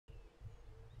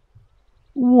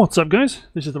What's up, guys?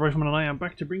 This is the Rifleman and I am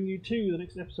back to bring you to the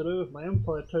next episode of my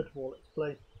Empire Total War Let's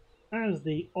Play as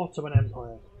the Ottoman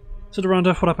Empire. So to round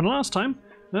off what happened last time,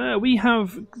 we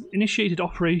have initiated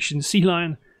Operation Sea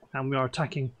Lion and we are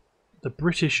attacking the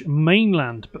British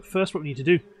mainland. But first what we need to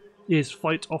do is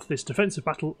fight off this defensive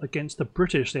battle against the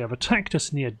British. They have attacked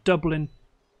us near Dublin.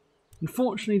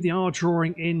 Unfortunately, they are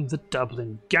drawing in the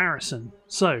Dublin garrison.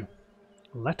 So,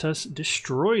 let us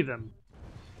destroy them.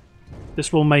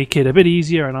 This will make it a bit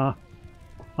easier on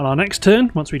our next turn.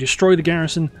 Once we destroy the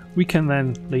garrison, we can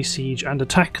then lay siege and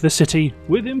attack the city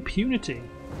with impunity.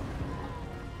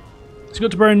 So you've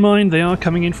got to bear in mind they are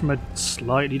coming in from a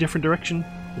slightly different direction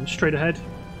than straight ahead.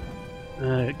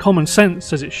 Common sense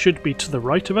says it should be to the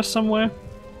right of us somewhere,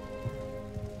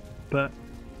 but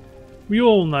we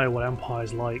all know what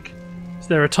Empire's like. So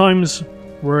there are times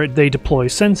where they deploy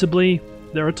sensibly,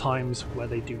 there are times where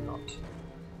they do not.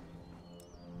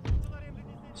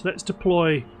 So let's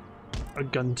deploy a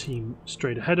gun team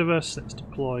straight ahead of us. Let's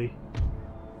deploy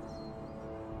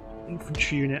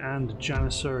infantry unit and a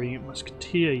janissary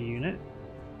musketeer unit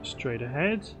straight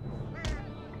ahead.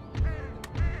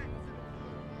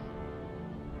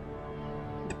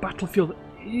 The battlefield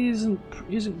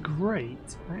isn't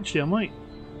great. Actually, I might.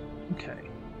 Okay.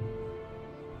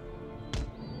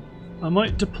 I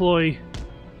might deploy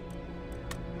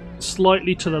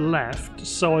slightly to the left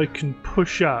so I can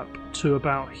push up to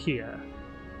about here.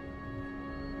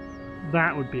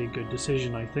 That would be a good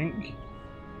decision, I think.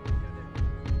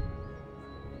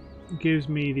 It gives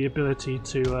me the ability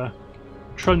to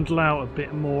trundle out a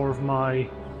bit more of my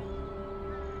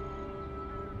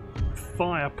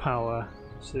firepower.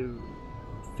 So,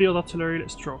 field artillery,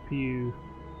 let's drop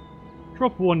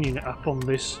one unit up on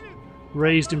this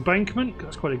raised embankment, 'cause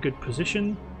that's quite a good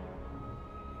position.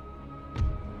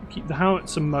 Keep the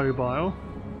howitzer mobile.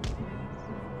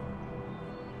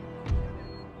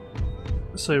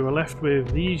 So we're left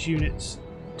with these units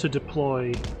to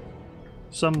deploy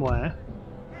somewhere.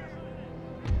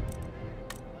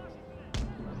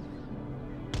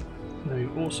 Now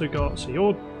you've also got, so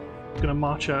you're going to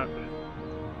march up.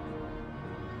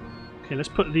 Okay, let's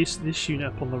put this unit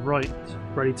up on the right,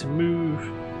 ready to move.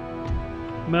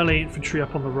 Melee infantry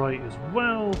up on the right as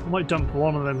well. I might dump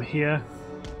one of them here,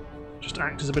 just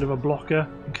act as a bit of a blocker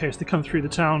in case they come through the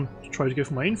town to try to go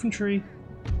for my infantry.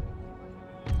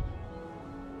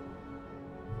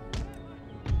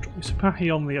 Sipahi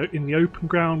in the open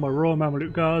ground, my Royal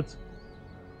Mameluke Guards.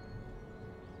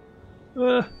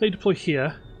 They deploy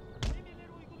here,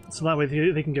 so that way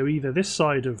they can go either this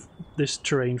side of this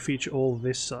terrain feature or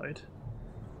this side.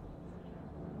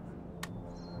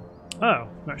 Oh,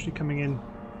 they're actually coming in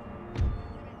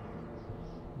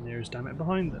near as damn it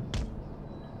behind them.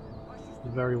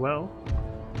 Very well.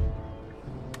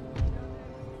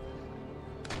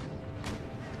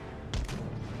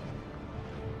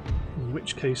 In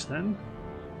which case then,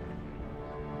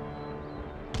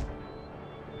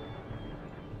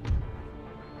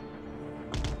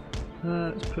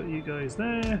 let's put you guys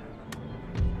there.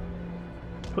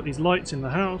 Put these lights in the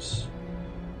house.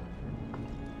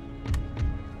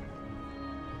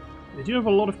 They do have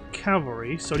a lot of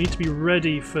cavalry, so I need to be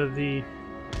ready for the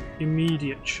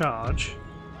immediate charge.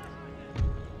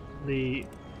 The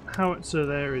howitzer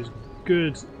there is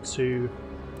good to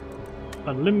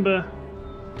unlimber.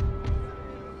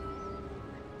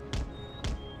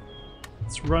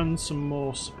 Let's run some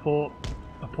more support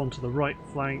up onto the right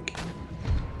flank.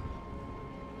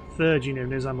 Third unit of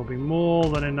Nizam will be more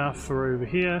than enough for over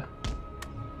here.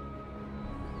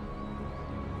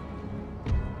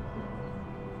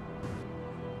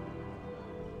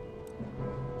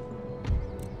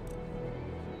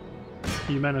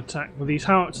 You men attack, well, these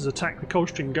howitzers attack the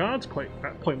Coldstream Guards quite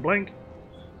at point blank.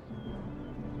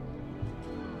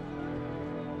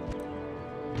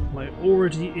 My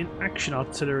already in action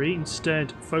artillery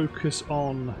instead focus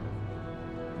on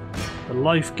the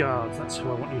Life Guards. That's who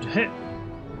I want you to hit.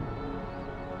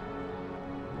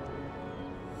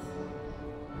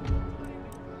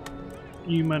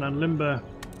 You men unlimber,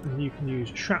 and you can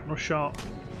use shrapnel shot.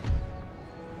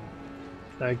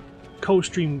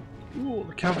 Coldstream. Ooh,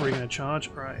 the cavalry are going to charge.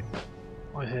 Right,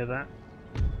 I hear that.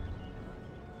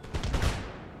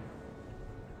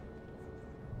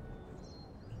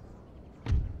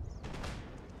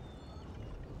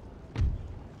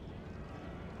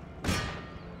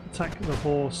 Attack the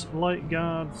horse light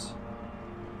guards.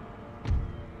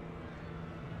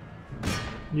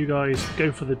 You guys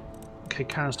go for the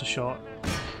canister shot.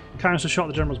 Canister shot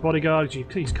the general's bodyguard.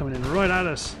 He's coming in right at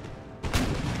us.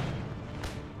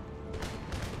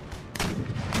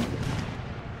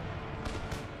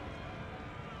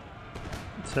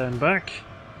 Turn back.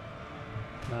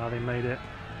 Now they made it.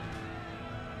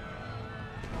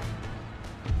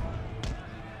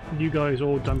 You guys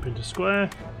all dump into square.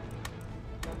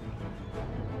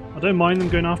 I don't mind them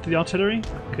going after the artillery,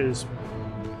 because,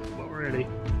 well, really,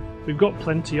 we've got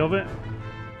plenty of it.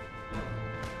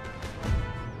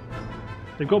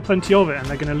 They've got plenty of it, and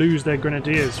they're going to lose their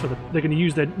grenadiers for the. They're going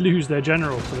to lose their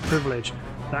general for the privilege.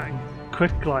 That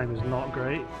quick climb is not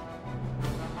great.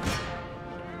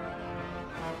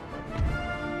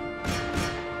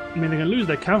 I mean, they're going to lose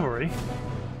their cavalry.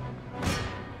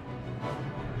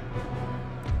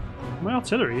 My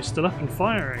artillery is still up and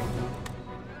firing.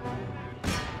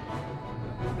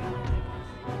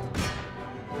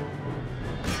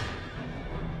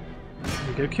 There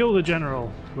we go, kill the general,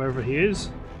 wherever he is.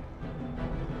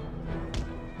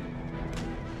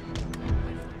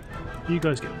 You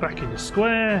guys get back into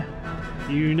square.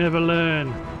 You never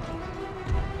learn.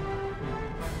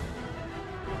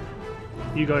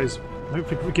 You guys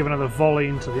hopefully give another volley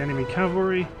into the enemy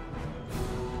cavalry.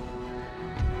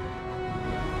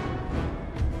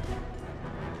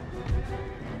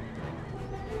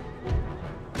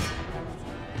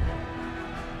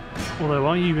 Although,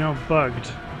 are you now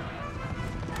bugged?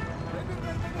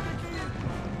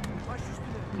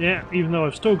 Yeah, even though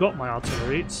I've still got my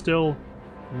artillery, it's still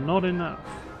not enough.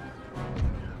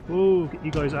 Whoa, get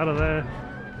you guys out of there.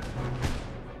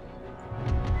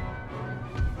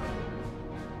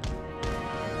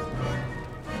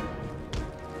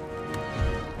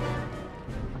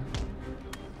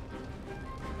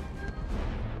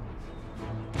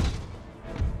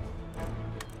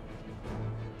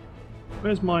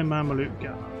 Where's my Mameluke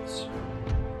guards?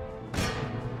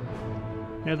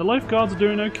 Yeah, the life guards are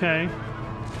doing okay.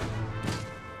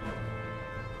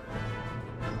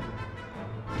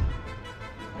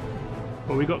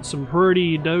 But we got some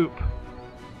pretty dope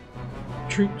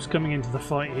troops coming into the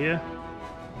fight here.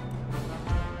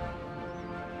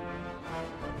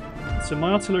 So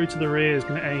my artillery to the rear is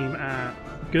going to aim at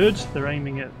good. They're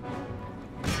aiming at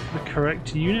the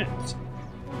correct unit.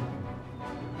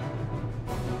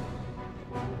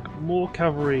 Got more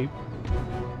cavalry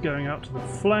going out to the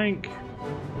flank.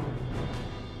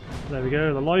 There we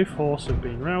go, the life horse have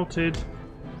been routed.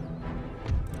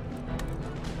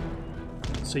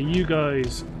 So you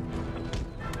guys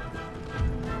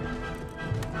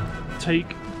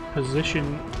take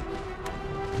position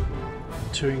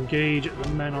to engage at the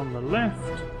men on the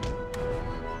left.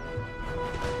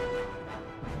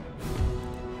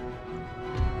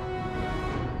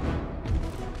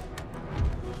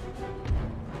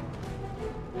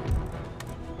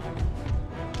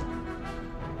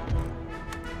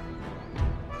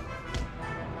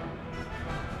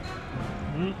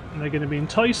 They're going to be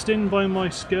enticed in by my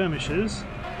skirmishers.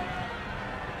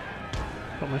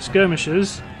 But my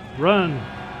skirmishers, run!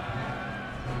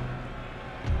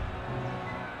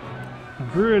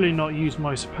 I've really not used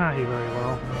my Sipahi very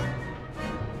well.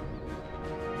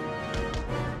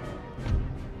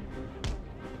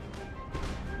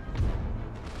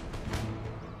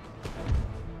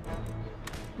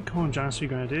 Come on, Janissary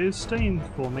Grenadiers, stay in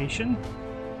formation.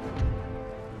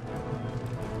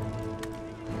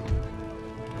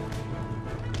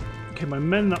 Okay, my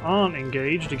men that aren't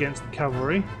engaged against the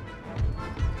cavalry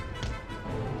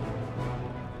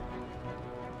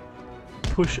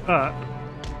push up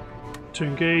to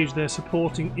engage their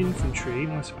supporting infantry.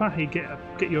 My Sipahi,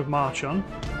 get your march on.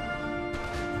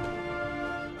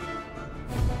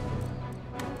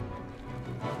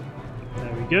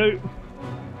 There we go.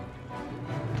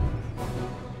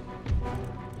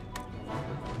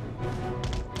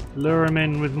 Lure them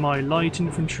in with my light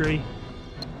infantry.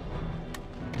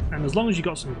 And as long as you've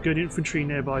got some good infantry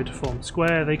nearby to form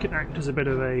square, they can act as a bit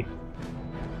of a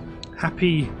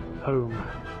happy home.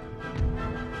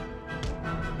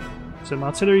 So my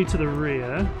artillery to the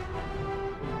rear.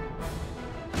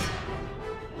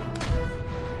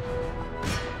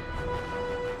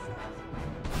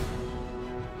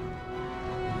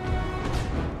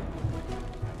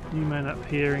 You men up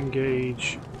here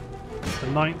engage the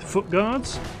 9th Foot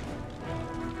Guards.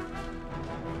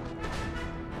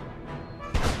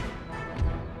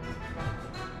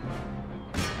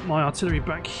 My artillery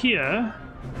back here,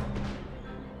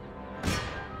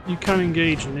 you can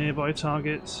engage nearby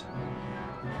targets.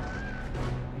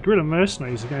 Guerrilla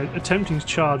mercenaries are attempting to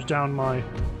charge down my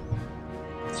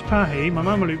Sipahi, my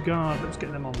Mameluke guard. Let's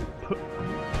get them on the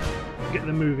get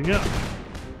them moving up.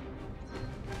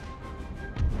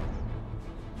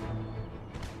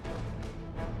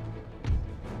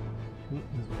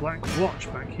 There's a Black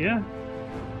Watch back here.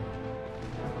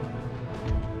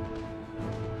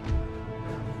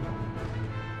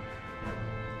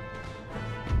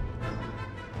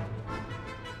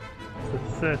 the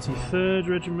 33rd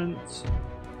Regiment.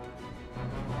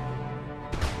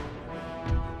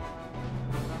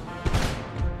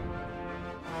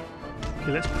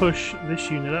 Okay, let's push this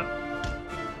unit up.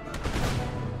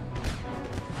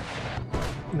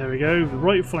 There we go, the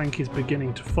right flank is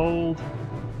beginning to fold.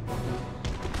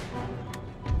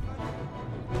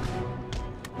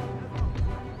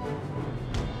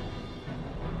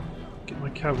 Get my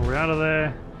cavalry out of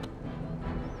there.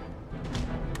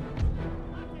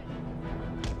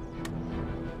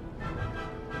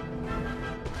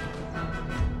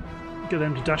 Get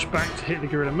them to dash back to hit the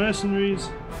guerrilla mercenaries.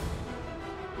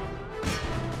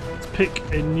 Let's pick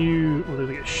a new... well, they're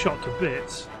going to get shot to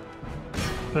bits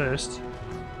first.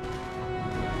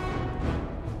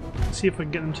 See if I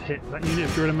can get them to hit that unit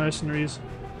of guerrilla mercenaries.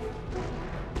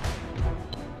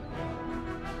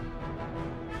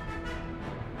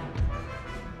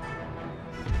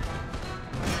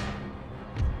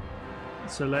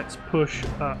 So let's push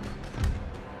up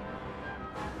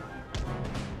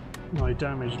my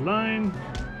damaged line.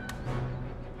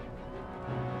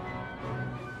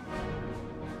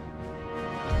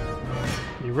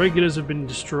 The irregulars have been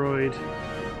destroyed.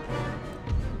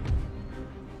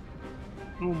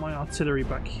 All my artillery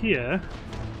back here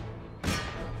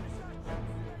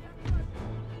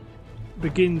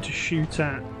begin to shoot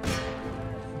at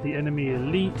the enemy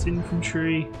elite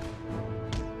infantry.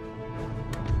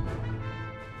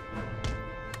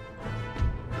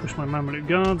 Push my Mamluk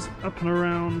guards up and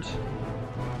around.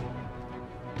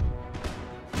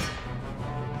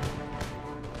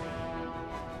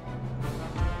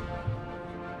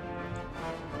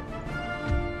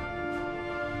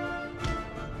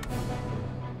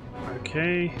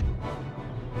 Okay.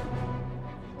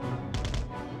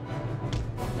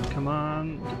 Come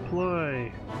on,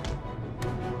 deploy.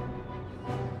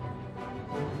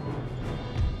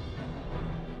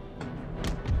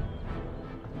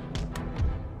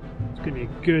 It's going to be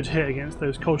a good hit against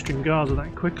those Coldstream Guards with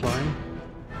that quicklime.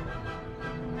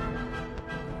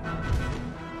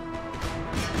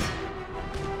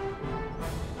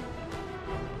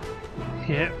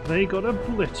 Yep, they got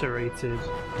obliterated.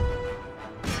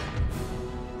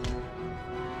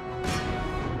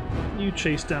 You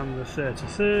chase down the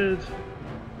 33rd.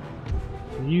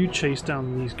 You chase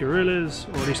down these guerrillas,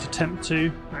 or at least attempt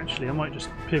to. Actually, I might just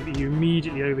pivot you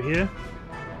immediately over here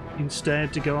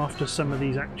instead to go after some of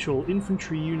these actual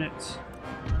infantry units.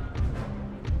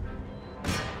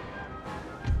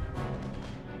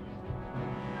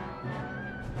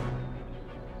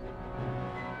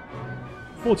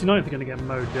 The 49th are going to get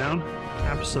mowed down,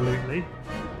 absolutely.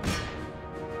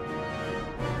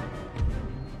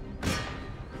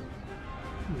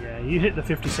 You hit the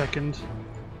 52nd.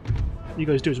 You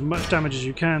guys do as much damage as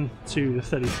you can to the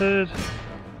 33rd.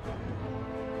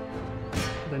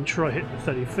 Then try hit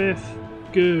the 35th.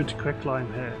 Good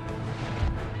quicklime hit.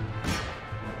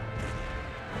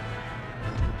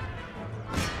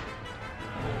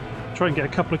 Try and get a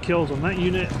couple of kills on that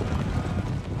unit.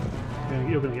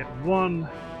 You're going to get one.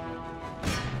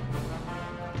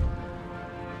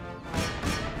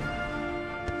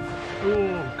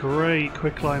 Oh, great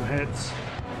quicklime hits.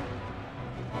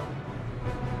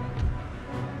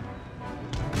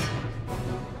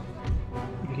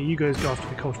 You guys go after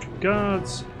the Coldstream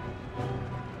Guards.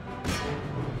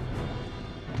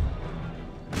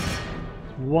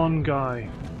 One guy.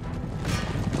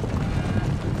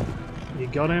 You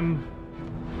got him.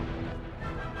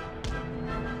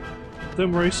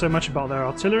 Don't worry so much about their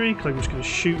artillery, because I'm just going to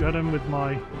shoot at them with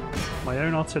my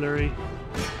own artillery.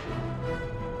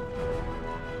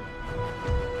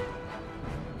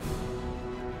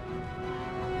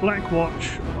 Black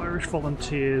Watch, Irish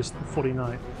Volunteers, the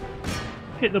 49th.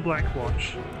 Hit the Black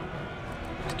Watch.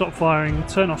 Stop firing,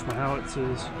 turn off my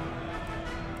howitzers.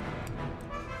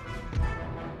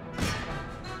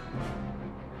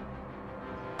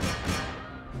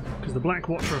 Because the Black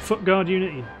Watch are a foot guard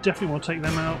unit, you definitely want to take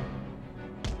them out.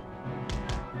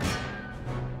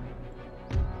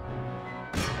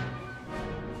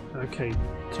 Okay,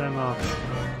 turn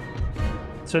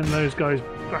those guys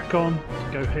back on to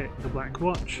go hit the Black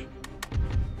Watch.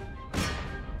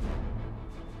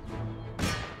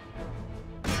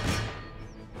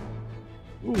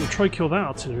 Ooh, try kill that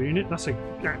artillery unit. That's an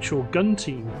actual gun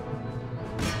team.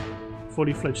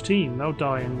 Fully fledged team. They'll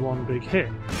die in one big hit,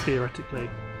 theoretically.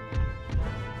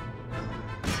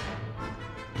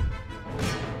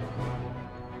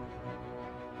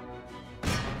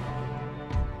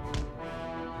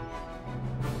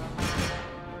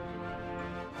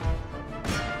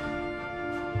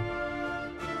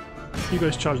 You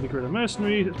guys charge the guerrilla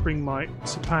mercenaries. Let's bring my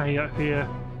Sipahi up here.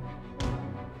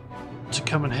 to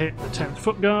come and hit the 10th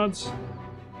Foot Guards.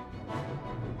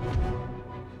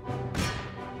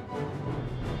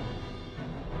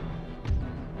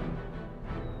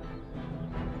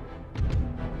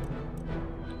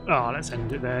 Oh, let's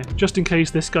end it there. Just in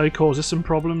case this guy causes some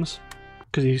problems,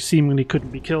 because he seemingly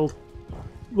couldn't be killed.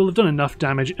 We'll have done enough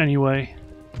damage anyway.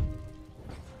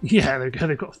 Yeah,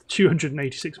 they've got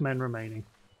 286 men remaining.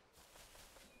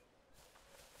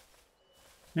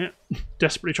 Yeah,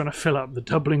 desperately trying to fill up the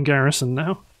Dublin garrison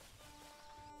now.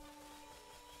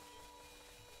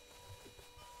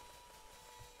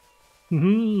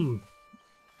 Don't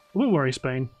worry,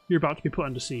 Spain. You're about to be put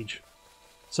under siege.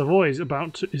 Savoy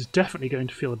is definitely going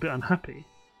to feel a bit unhappy.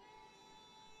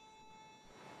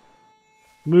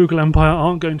 Mughal Empire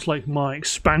aren't going to like my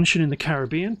expansion in the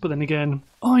Caribbean, but then again,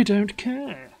 I don't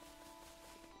care.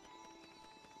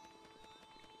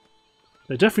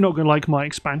 They're definitely not going to like my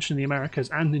expansion in the Americas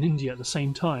and in India at the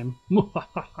same time.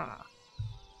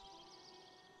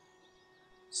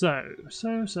 So.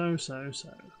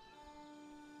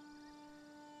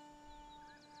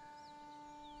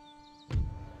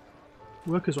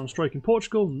 Workers on strike in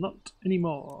Portugal, not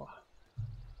anymore.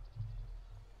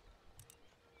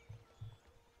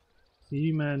 So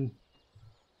you men,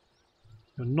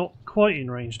 you're not quite in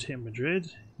range to hit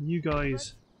Madrid. You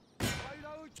guys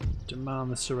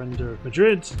demand the surrender of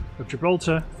Madrid, of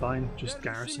Gibraltar. Fine, just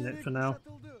garrison it for now.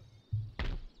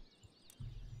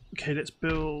 Okay, let's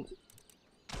build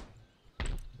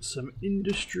some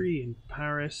industry in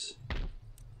Paris.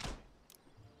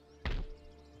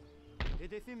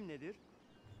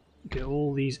 Get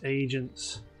all these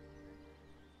agents.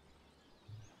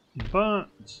 But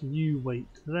you wait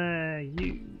there.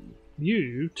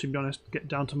 You, to be honest, get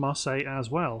down to Marseille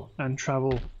as well and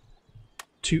travel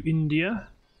to India.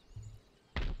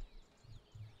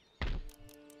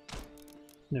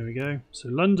 There we go. So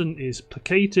London is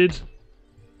placated.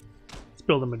 Let's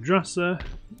build a madrasa.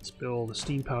 Let's build a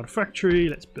steam-powered factory.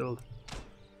 Let's build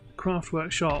a craft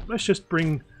workshop. Let's just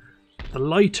bring the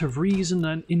light of reason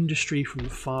and industry from the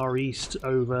Far East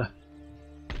over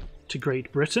to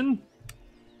Great Britain.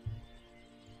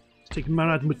 Let's take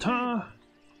Marad Mutar.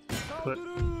 Put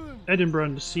Edinburgh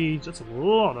under siege. That's a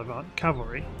lot of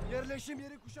cavalry. Let's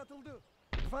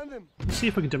see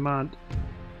if I can demand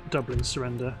Dublin's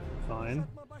surrender. Fine.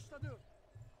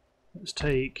 Let's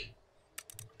take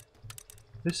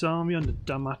this army under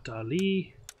Damat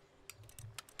Ali.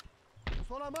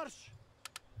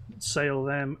 Let's sail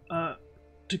them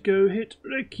to go hit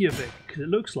Reykjavik, because it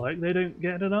looks like they don't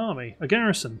get an army. A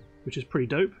garrison, which is pretty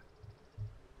dope.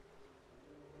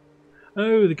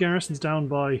 Oh, the garrison's down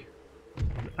by...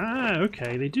 Ah,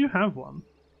 okay, they do have one.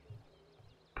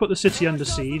 Put the city under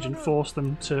siege and force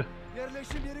them to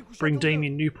bring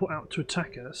Damien Newport out to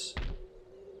attack us.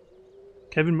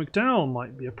 Kevin McDowell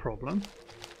might be a problem.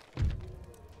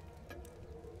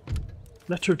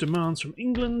 Letter of demands from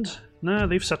England. Nah,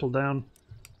 they've settled down.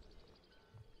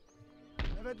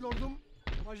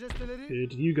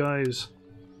 Good, you guys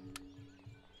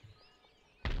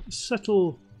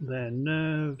settle their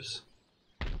nerves.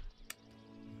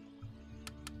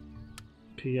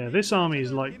 Okay, yeah, this army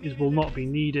will not be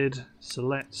needed, so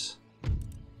let's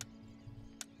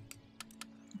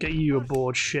get you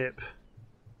aboard ship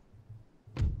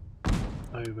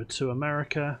over to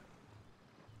America.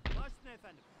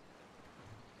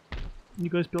 You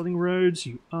guys building roads?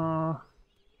 You are.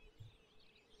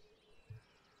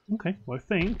 Okay, well I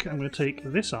think I'm going to take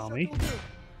this army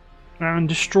and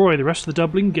destroy the rest of the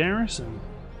Dublin garrison.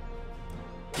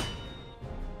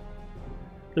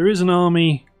 There is an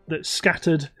army that's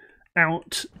scattered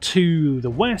out to the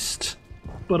west,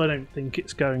 but I don't think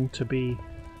it's going to be...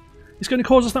 It's going to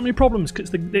cause us that many problems,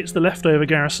 because it's the leftover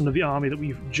garrison of the army that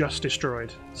we've just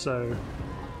destroyed. So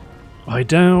I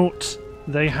doubt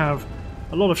they have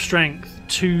a lot of strength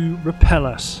to repel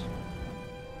us.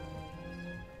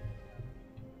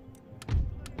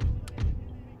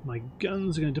 My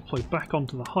guns are going to deploy back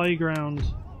onto the high ground.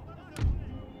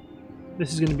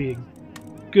 This is going to be a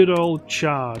good old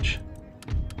charge.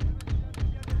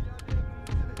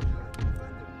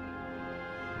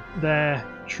 Their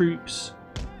troops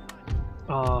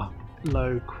are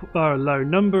low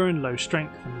number and low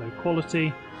strength and low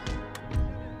quality.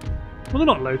 Well, they're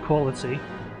not low quality.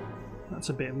 That's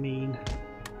a bit mean.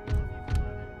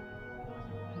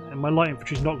 And my light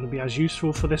infantry is not going to be as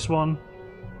useful for this one.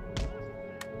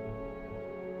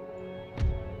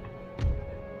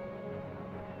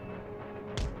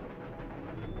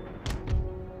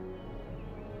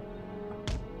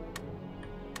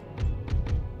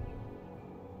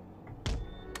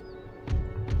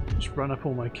 Run up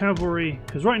all my cavalry,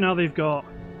 because right now they've got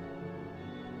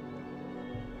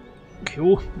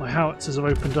Cool. My howitzers have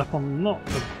opened up on not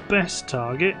the best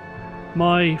target.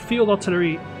 My field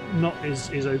artillery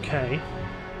is okay.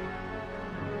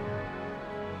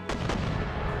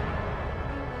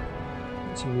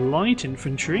 Some light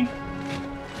infantry.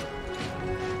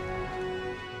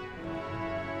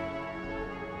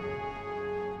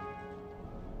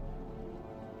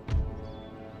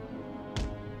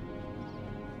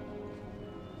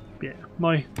 Yeah,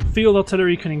 my field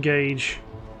artillery can engage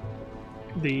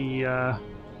the... well,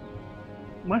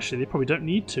 actually, they probably don't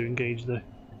need to engage the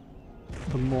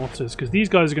mortars, because these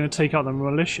guys are going to take out the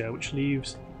militia, which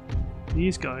leaves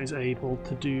these guys able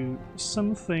to do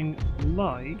something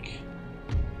like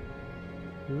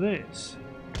this.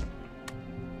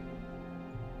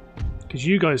 Because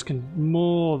you guys can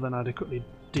more than adequately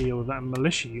deal with that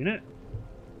militia unit.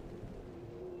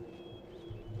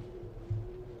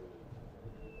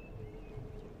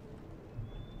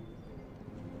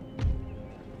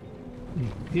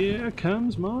 Here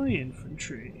comes my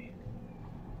infantry.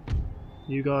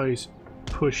 You guys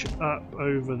push up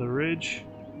over the ridge.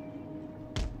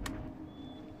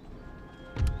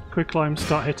 Quicklime,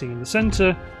 start hitting in the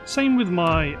centre. Same with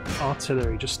my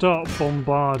artillery, just start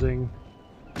bombarding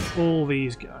all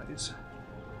these guys.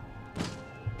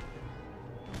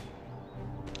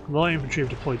 Light infantry have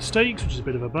deployed stakes, which is a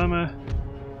bit of a bummer.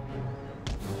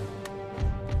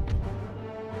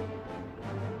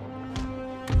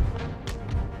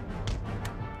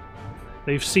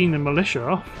 They've seen the militia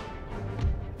off,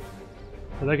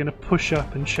 so they're going to push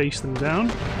up and chase them down.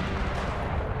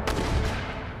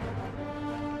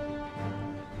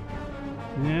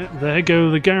 Yeah, there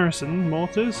go the garrison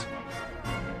mortars.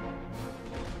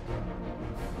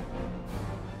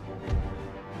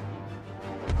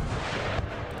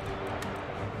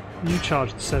 You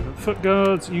charge the 7th Foot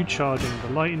Guards, you charging the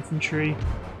light infantry.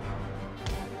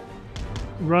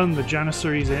 Run the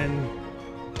Janissaries in.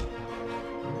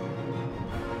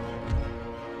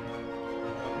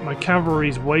 My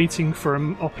cavalry's waiting for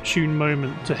an opportune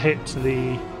moment to hit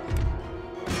the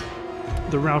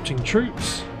routing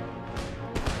troops.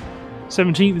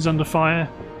 17th is under fire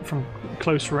from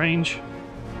close range.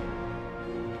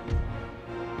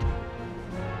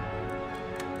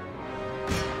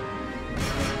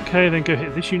 Okay, then go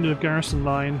hit this unit of garrison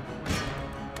line.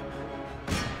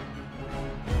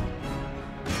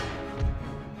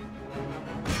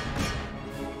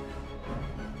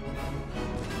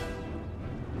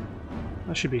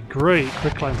 That should be a great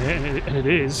quicklime hit, and it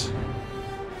is.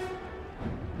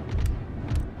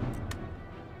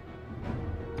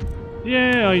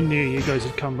 Yeah, I knew you guys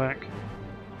would come back.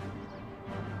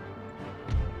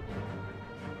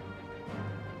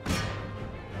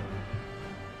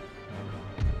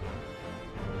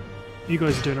 You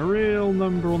guys are doing a real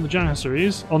number on the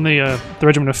Janissaries, on the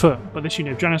Regiment of Foot, but this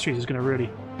unit of Janissaries is going to really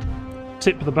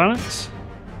tip the balance.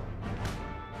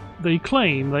 They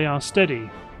claim they are steady.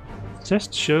 The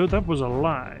test showed that was a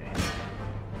lie.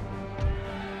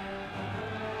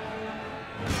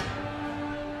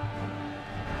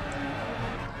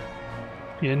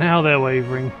 Yeah, now they're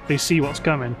wavering. They see what's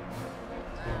coming.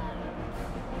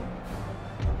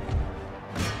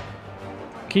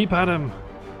 Keep at 'em.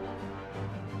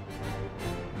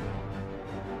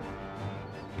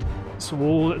 So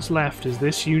all that's left is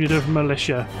this unit of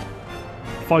militia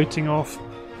fighting off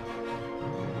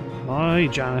my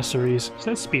Janissaries.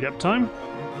 So let's speed up time.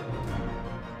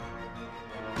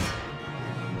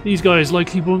 These guys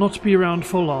likely will not be around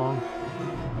for long.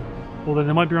 Although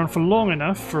they might be around for long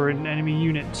enough for an enemy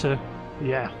unit to,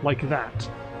 yeah, like that,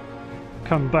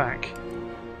 come back.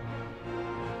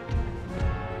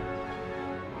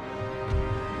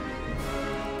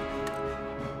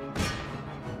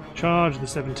 Charge the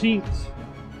 17th.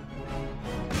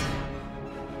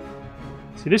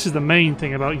 See, this is the main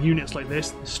thing about units like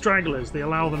this. The stragglers, they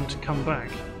allow them to come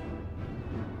back.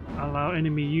 Allow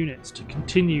enemy units to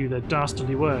continue their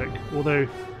dastardly work. Although,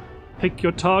 pick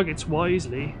your targets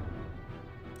wisely.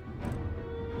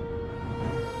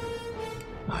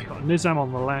 Oh, you've got Nizam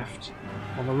on the left.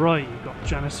 On the right, you've got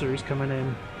Janissaries coming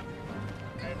in.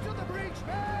 Into the breach,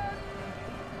 man!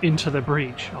 Into the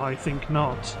breach? I think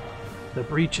not. The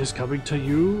breach is coming to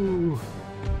you.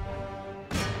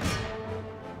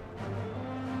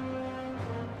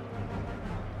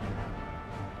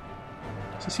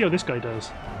 So see how this guy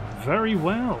does. Very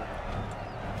well.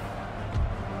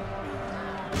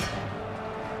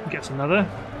 He gets another.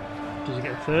 Does he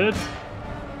get a third?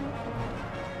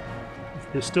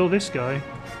 There's still this guy.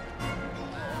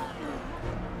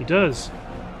 He does.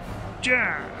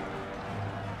 Ja!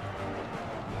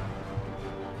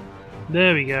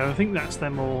 There we go. I think that's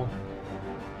them all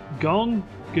gone.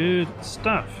 Good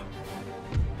stuff.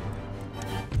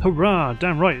 Hurrah!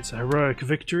 Damn right, it's a heroic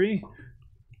victory.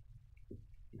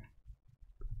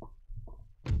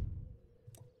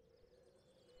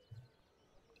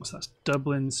 So that's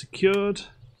Dublin secured.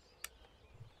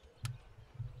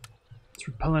 Let's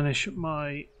replenish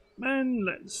my men.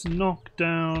 Let's knock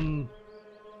down...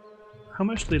 How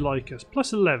much do they like us?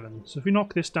 Plus 11. So if we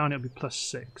knock this down, it'll be plus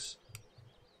 6.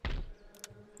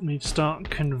 We need to start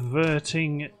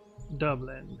converting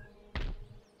Dublin.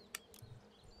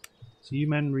 So you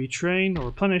men retrain or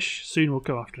replenish. Soon we'll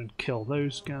go after and kill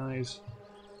those guys.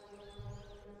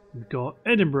 We've got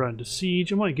Edinburgh under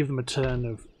siege. I might give them a turn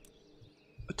of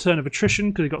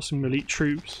attrition because they've got some elite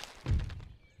troops.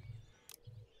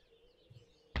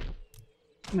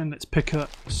 And then let's pick up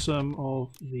some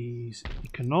of these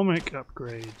economic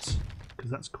upgrades,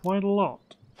 because that's quite a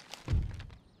lot.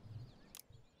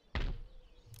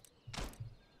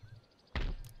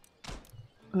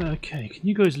 Okay, can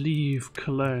you guys leave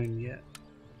Cologne yet?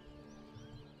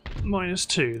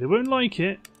 -2. They won't like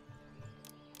it.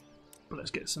 But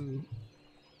let's get some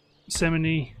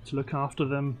Semini to look after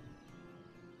them.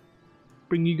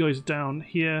 Bring you guys down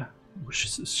here. We'll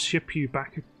ship you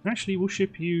back. Actually, we'll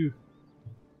ship you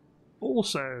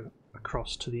also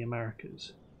across to the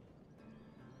Americas.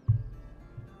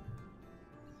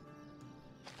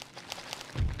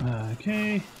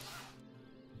 Okay.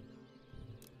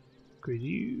 Upgrade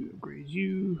you, upgrade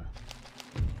you.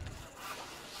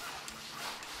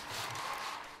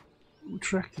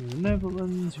 Utrecht in the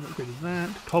Netherlands, you upgraded that.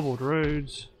 Cobbled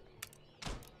roads.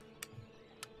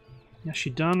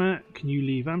 Yashidana, can you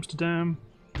leave Amsterdam?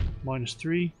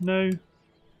 -3, no.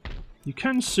 You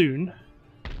can soon.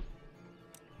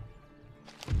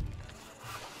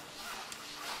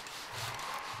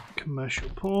 Commercial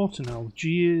port in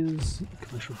Algiers,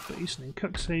 commercial basin in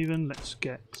Cuxhaven. Let's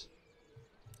get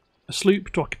a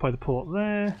sloop to occupy the port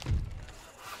there.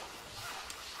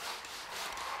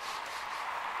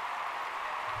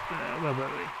 Where were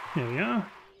we? Here we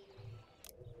are.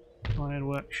 Iron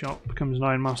Workshop becomes an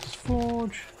Ironmaster's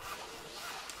Forge.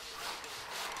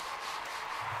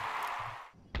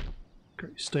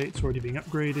 Great State's already being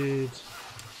upgraded.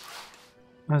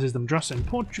 As is the Madrasa in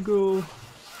Portugal.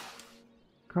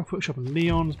 Craft Workshop in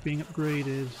Lyon's being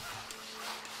upgraded.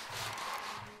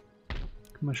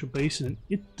 Commercial Basin in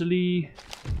Italy.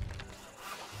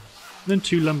 And then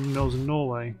 2 lumber mills in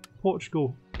Norway.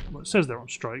 Portugal, well, it says they're on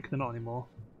strike, they're not anymore.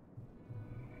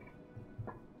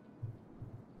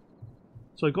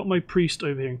 So I got my priest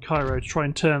over here in Cairo to try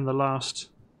and turn the last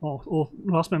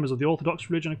members of the Orthodox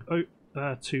religion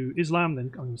to Islam, then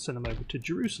I'm going to send them over to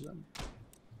Jerusalem.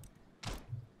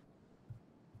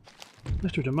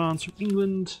 Letter of demands from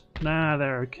England. Nah,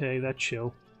 they're okay, they're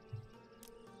chill.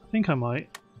 I think I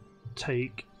might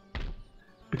take...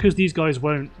 Because these guys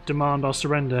won't demand our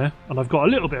surrender, and I've got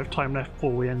a little bit of time left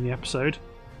before we end the episode,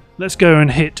 let's go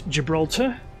and hit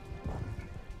Gibraltar.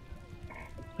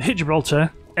 Hit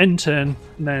Gibraltar, end turn,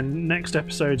 and then next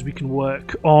episodes we can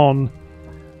work on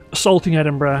assaulting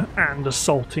Edinburgh and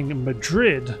assaulting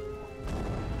Madrid.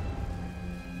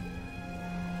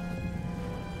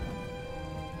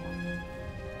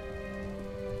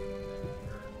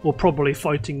 Or probably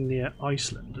fighting near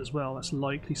Iceland as well. That's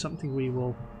likely something we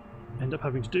will end up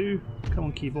having to do. Come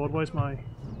on, keyboard, where's my...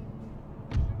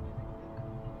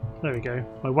 There we go.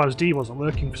 My WASD wasn't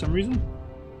working for some reason.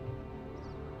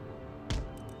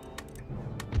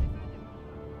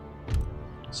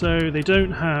 So they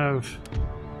don't have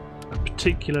a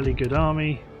particularly good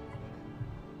army.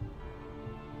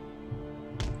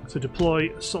 So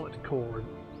deploy a solid core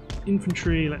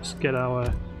infantry. Let's get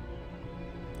our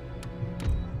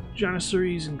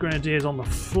Janissaries and Grenadiers on the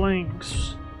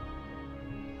flanks.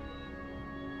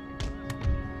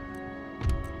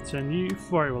 Send you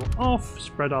very well off.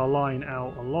 Spread our line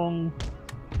out along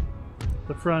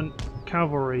the front.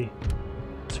 Cavalry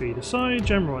to either side.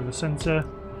 General in the centre.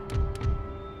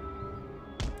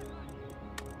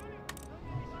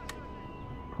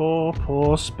 Poor,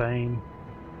 poor Spain.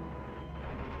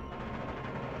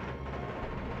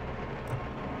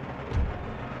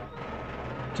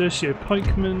 Tercio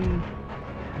pikemen,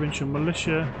 provincial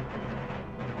militia.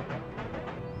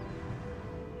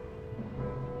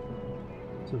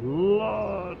 There's a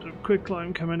lot of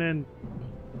quicklime coming in.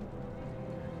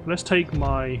 Let's take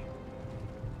my...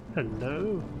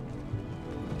 Hello.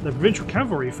 The provincial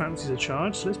cavalry fancies a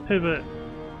charge, so let's pivot.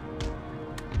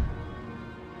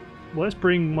 Well, let's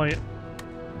bring my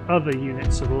other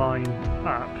units of line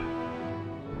up.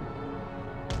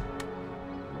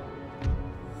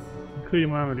 Including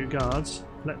my Mameluke guards.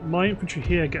 Let my infantry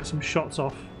here get some shots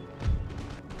off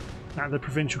at the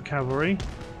provincial cavalry.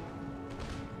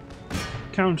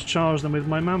 Countercharge them with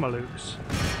my Mamelukes.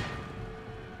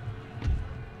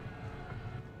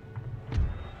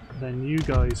 Then you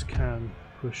guys can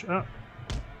push up.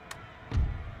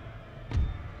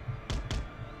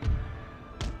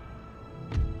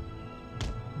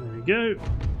 There we go.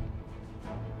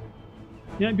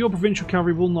 Yeah, your provincial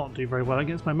cavalry will not do very well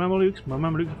against my Mamelukes. My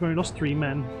Mamelukes have only lost 3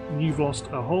 men, and you've lost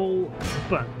a whole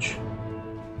bunch.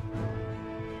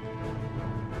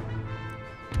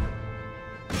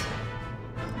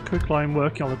 Quick line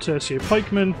working on the tercio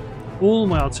pikemen. All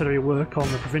my artillery work on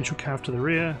the provincial cav to the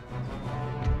rear.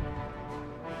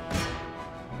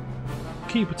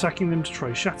 Keep attacking them to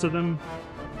try shatter them.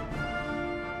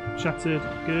 Shattered,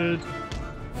 good.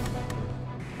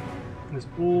 As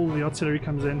all the artillery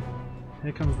comes in.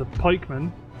 Here comes the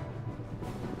pikemen.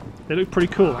 They look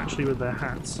pretty cool actually with their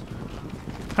hats.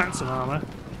 Hats and armour.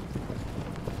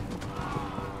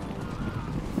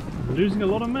 We're losing a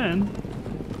lot of men.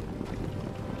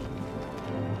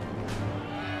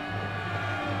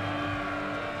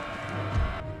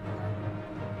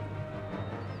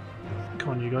 Come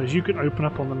on you guys, you can open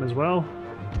up on them as well.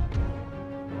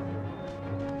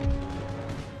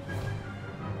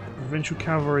 The provincial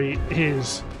cavalry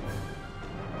is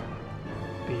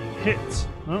being hit.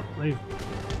 Oh, they've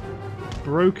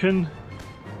broken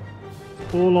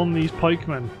all on these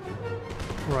pikemen.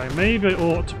 Right, maybe I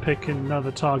ought to pick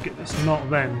another target that's not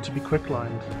them to be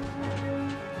quick-lined.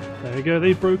 There we go,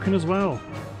 they've broken as well.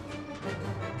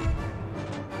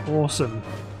 Awesome.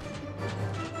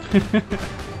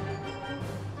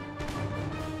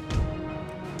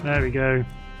 There we go.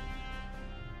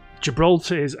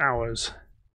 Gibraltar is ours.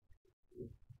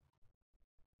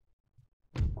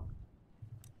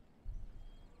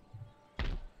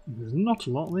 There's not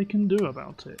a lot they can do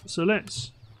about it. So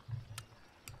let's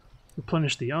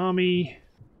replenish the army.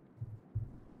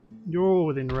 You're all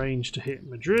within range to hit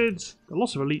Madrid. There are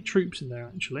lots of elite troops in there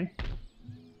actually.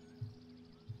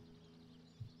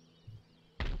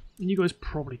 And you guys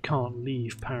probably can't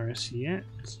leave Paris yet.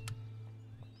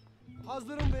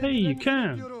 Hey, you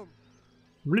can!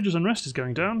 Religious unrest is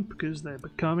going down because they're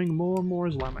becoming more and more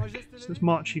Islamic. So let's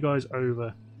march you guys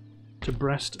over to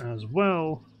Brest as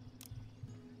well.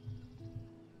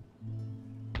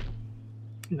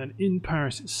 And then in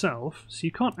Paris itself, so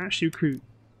you can't actually recruit.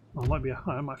 Oh, it might be a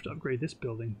high. I might have to upgrade this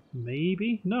building.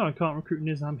 Maybe? No, I can't recruit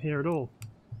Nizam here at all.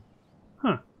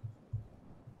 Huh.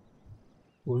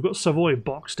 Well, we've got Savoy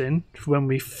boxed in for when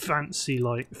we fancy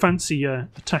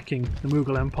attacking the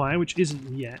Mughal Empire, which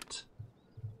isn't yet.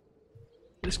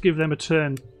 Let's give them a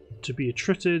turn to be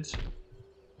attrited.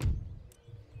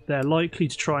 They're likely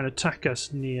to try and attack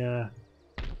us near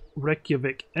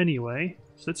Reykjavik anyway.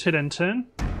 So let's hit N10.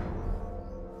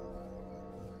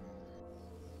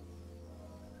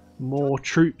 More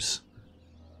troops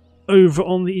over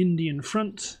on the Indian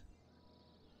front.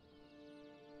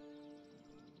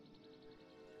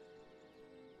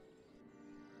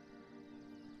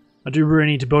 I do really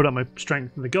need to build up my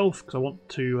strength in the Gulf because I want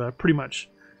to pretty much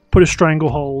put a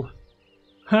stranglehold.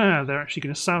 Ha! They're actually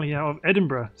going to sally out of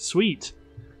Edinburgh. Sweet.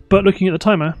 But looking at the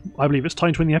timer, I believe it's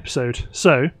time to end the episode.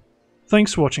 So,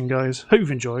 thanks for watching, guys. Hope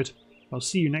you've enjoyed. I'll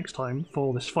see you next time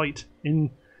for this fight in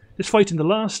the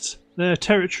last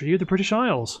territory of the British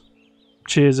Isles.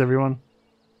 Cheers, everyone.